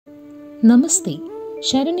Namaste.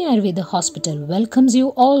 Saranya Ayurveda Hospital welcomes you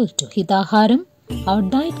all to Hithaharam, our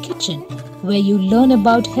diet kitchen, where you learn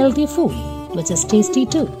about healthy food, which is tasty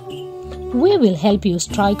too. We will help you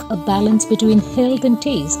strike a balance between health and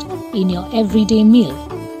taste in your everyday meal.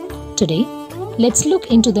 Today, let's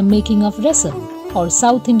look into the making of Resam, or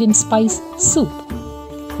South Indian spice soup.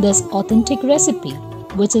 This authentic recipe,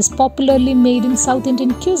 which is popularly made in South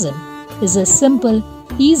Indian cuisine, is a simple,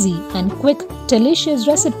 easy and quick, delicious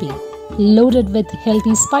recipe loaded with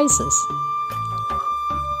healthy spices.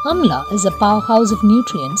 Amla is a powerhouse of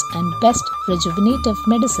nutrients and best rejuvenative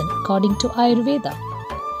medicine according to Ayrveda.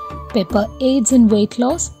 Pepper aids in weight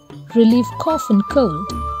loss, relieves cough and cold,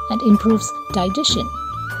 and improves digestion.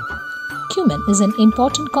 Cumin is an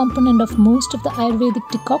important component of most of the Ayurvedic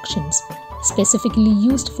decoctions, specifically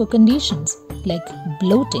used for conditions like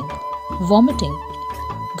bloating, vomiting.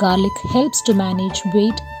 Garlic helps to manage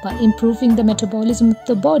weight by improving the metabolism of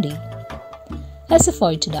the body.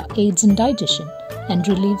 Ayrvedic aids in digestion and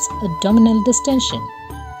relieves abdominal distension.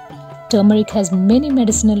 Turmeric has many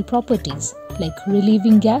medicinal properties like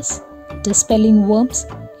relieving gas, dispelling worms,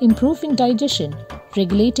 improving digestion,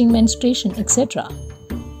 regulating menstruation, etc.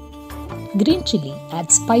 Green chili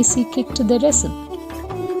adds spicy kick to the Resam.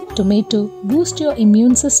 Tomato boosts your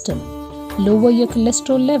immune system, lower your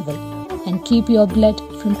cholesterol level, and keep your blood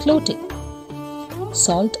from clotting.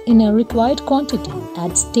 Salt in a required quantity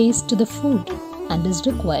adds taste to the food and is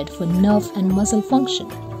required for nerve and muscle function.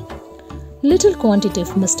 Little quantity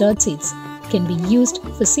of mustard seeds can be used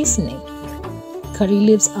for seasoning. Curry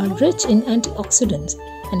leaves are rich in antioxidants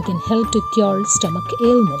and can help to cure stomach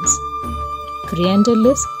ailments. Coriander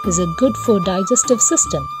leaves is a good for digestive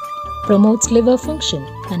system, promotes liver function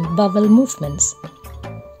and bowel movements.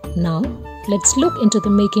 Now, let's look into the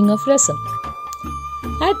making of Resam.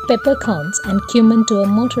 Add peppercorns and cumin to a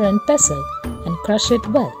mortar and pestle and crush it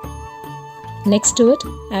well. Next to it,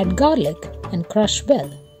 add garlic and crush well.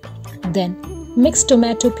 Then, mix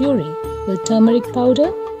tomato puree with turmeric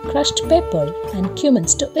powder, crushed pepper and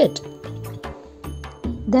cumins to it.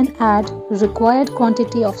 Then add required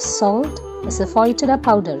quantity of salt, asafoetida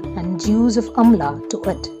powder and juice of amla to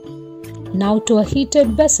it. Now to a heated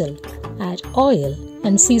vessel, add oil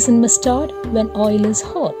and season mustard when oil is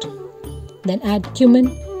hot. Then add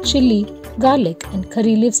cumin, chili, garlic and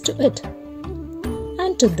curry leaves to it.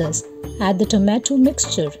 And to this, add the tomato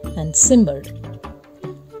mixture and simmer.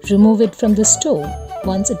 Remove it from the stove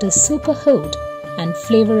once it is super hot and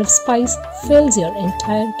flavor of spice fills your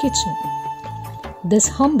entire kitchen. This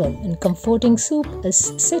humble and comforting soup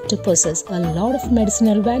is said to possess a lot of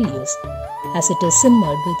medicinal values as it is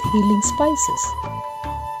simmered with healing spices.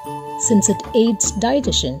 Since it aids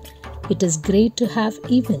digestion, it is great to have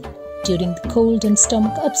even during the cold and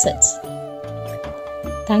stomach upsets.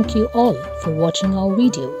 Thank you all for watching our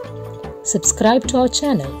video. Subscribe to our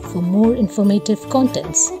channel for more informative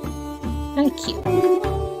contents. Thank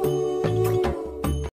you.